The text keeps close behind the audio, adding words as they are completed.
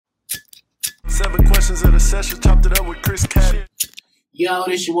7 questions of the session, chopped it up with Chris Caddy. Yo,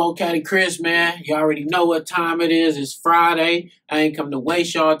 this your Woke Caddy Chris, man. You already know what time it is. It's Friday. I ain't come to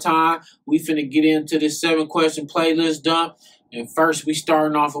waste y'all time. We finna get into this 7-question playlist dump. And first, we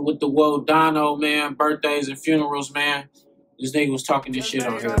starting off with the Donna, man. Birthdays and funerals, man. This nigga was talking this shit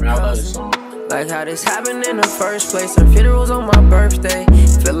on here, man. I love this song. Like how this happened in the first place. Her funeral's on my birthday.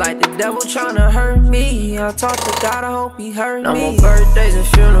 Feel like the devil tryna hurt me. I talk to God, I hope he hurt me. No more birthdays and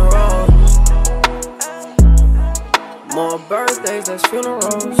funerals. More birthdays, that's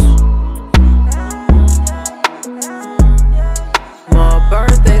funerals. More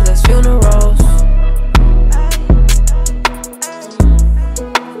birthdays, that's funerals.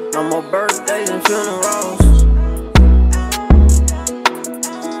 No more birthdays and funerals.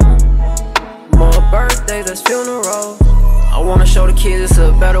 More birthdays, that's funerals. I wanna show the kids it's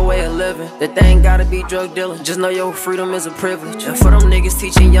a better way of living. That they ain't gotta be drug dealing. Just know your freedom is a privilege. And for them niggas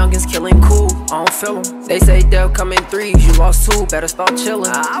teaching youngins killing cool, I don't feel them. They say death come in threes, you lost 2, better start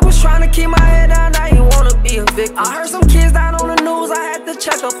chilling. I was trying to keep my head down, I ain't wanna be a victim. I heard some kids died on the news, I had to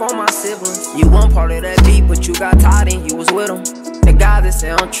check up on my siblings. You weren't part of that beat, but you got tied and you was with them. The guys that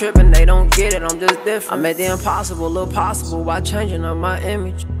say I'm tripping, they don't get it, I'm just different. I made the impossible look possible by changing up my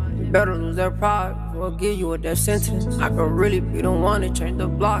image. Better lose their pride or give you a death sentence. I could really be the one to change the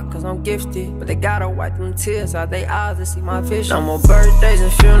block, cause I'm gifted. But they gotta wipe them tears out their eyes to see my vision. No more birthdays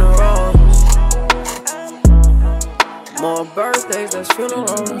and funerals. More birthdays, that's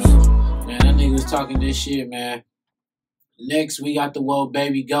funerals. Man, that nigga was talking this shit, man. Next, we got the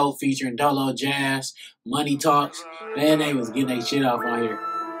Baby Go featuring Dolo Jazz, Money Talks. Man, they was getting their shit off on here.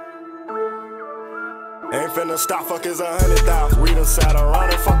 Ain't finna stop, fuck is 100,000. We done sat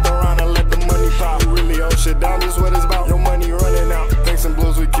around and fucked around and let the money pop. We really owe shit down, this what it's about. Your money running out. Thanks and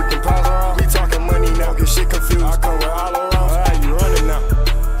blues, we keep them piles around. We talking money now, get shit confused. I come with all around. How you running now?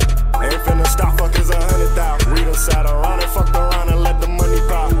 Ain't finna stop, fuck is 100,000. We done sat around and fucked around and let the money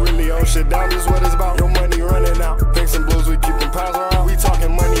pop. We really owe shit down, this what it's about. Your money running out. Thanks and blues, we keep them piles around. We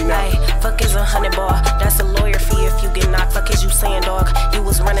talking money now. Ay, fuck is 100 ball. That's a lawyer fee if you get knocked. Fuck is you saying, dog? You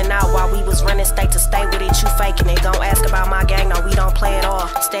was running out while we was running state to state with it. You faking it. Don't ask about my gang. No, we don't play at all.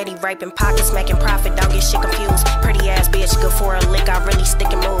 Steady raping pockets, making profit. Don't get shit confused. Pretty ass bitch, good for a lick. I really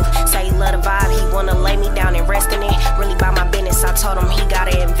stick and move. Say he love the vibe. He wanna lay me down and rest in it. Really by my business. I told him he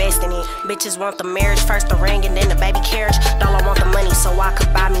gotta invest in it. Bitches want the marriage, first the ring and then the baby carriage. Dolo want the money so I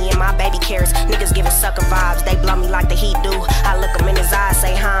could buy me and my baby carriage. Niggas giving sucker vibes. They blow me like the heat do. I look him in his eyes,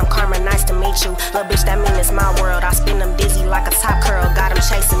 say hi, I'm Karma, nice to meet you. Little bitch, that mean it's my world. I spin them dizzy like a top curl. Got him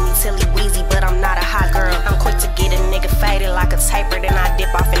chasing me till he wheezy, but I'm not a hot girl. I'm quick to get a nigga faded like a taper, then I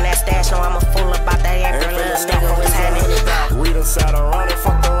dip off in that stash. No, I'm a fool about that after little nigga was handing. We done sat around and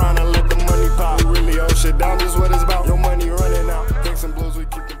fucked around and let the money pop. We really owe shit down, this what it's about. Your money running out. Thanks and blues, we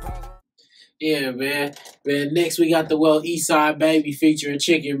keep the power. Yeah, man. Next, we got the Eastsidebabiee featuring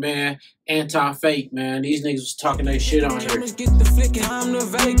Chicken, man. Anti-fake, man. These niggas was talking their shit on here. Get the flick, I'm the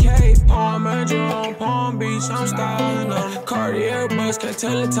vacate. Palm Angel on Palm Beach, I'm styling on Cartier bus, can't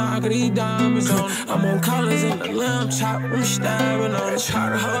tell the time, cause these diamonds on. I'm on collars in the lamb chop, I'm stabbing on. Try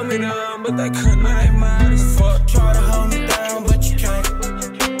to hold me down, but they couldn't, I ain't mad as fuck. Try to hold me down, but you can't.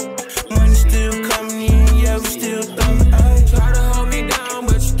 Money still coming in, yeah, we still throwing. Try to hold me down,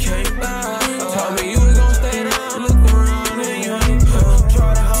 but you can't. Told me you was gon' stay down, look around and you ain't.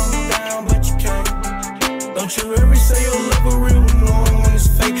 Try to hold me down, but you can't. Don't you ever say your love for real when no one is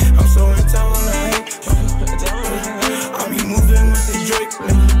fake. I'm so in town when I hate. I be moving with the Drake.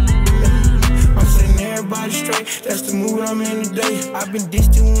 I'm setting everybody straight. That's the mood I'm in today. I've been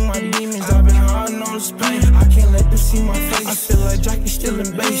distant with my demons. I've been hiding all this pain. I can't let them see my face. I feel like Jackie still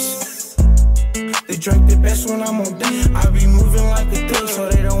in bass. They drink the best when I'm on day. I be moving like a thing, so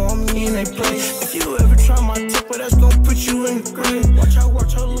they don't want me in they play. If you ever try my tip, well, that's gonna put you in the grave. Watch out,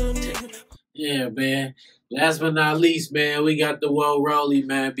 little nigga. Yeah, man. Last but not least, man, we got the Rolie,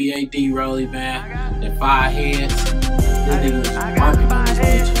 man. B.A.D. Rolie, man. The 5 heads. This nigga was marking on this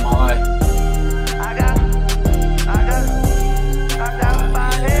bitch, boy. I got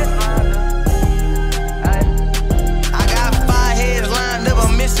 5 heads lined up. I got 5 heads lined up.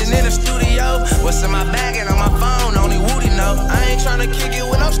 I'm missing in the studio. What's in my bag and on my phone? Only Woody know. I ain't tryna kick it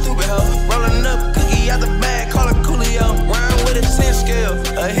with no stupid hoe. Rolling up cookie out the bag, call it Coolio. Round with a 10 scale.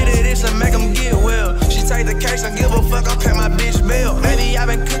 A hit of this and make them get well. She take the case, I give a fuck, I'll pay my bitch bill. Maybe I've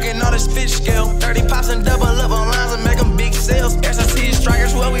been cooking all this fish scale. 30 pops and double up on lines and make them big sales. S&T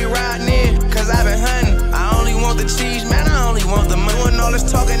strikers, where we riding in. Cause I've been hunting. I only want the cheese, man, I only want the money. Doing all this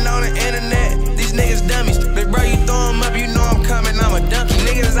talking on the internet. These niggas dummies. Big bro, you throw them up, you know I'm coming, I'm a donkey.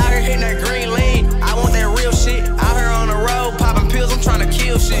 Niggas out here hitting that green lane. I want that real shit. Out here on the road, popping pills, I'm trying to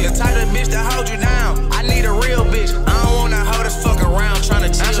kill shit. The type of bitch that hold you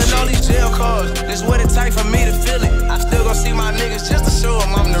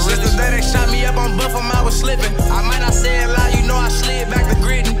I say it loud, you know I slid back to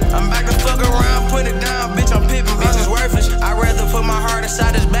gritting. I'm back to fuck around, put it down, bitch, I'm pippin'. Bitch is worthless. I'd rather put my heart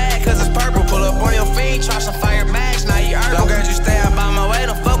inside this bag, cause it's purple. Pull up on your feet, try some fire bags, now you hurt. Long as you stay out by my way,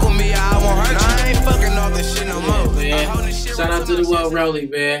 don't fuck with me, I won't hurt you. I ain't fucking off this shit no more. Man. Shout out to the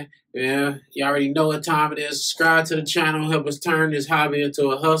Rolie, man. Yeah, you already know what time it is. Subscribe to the channel. Help us turn this hobby into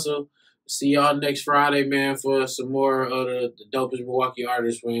a hustle. See y'all next Friday, man, for some more of the dopest Milwaukee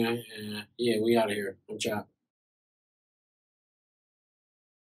artists, man. And yeah, we out of here. I'm chopped.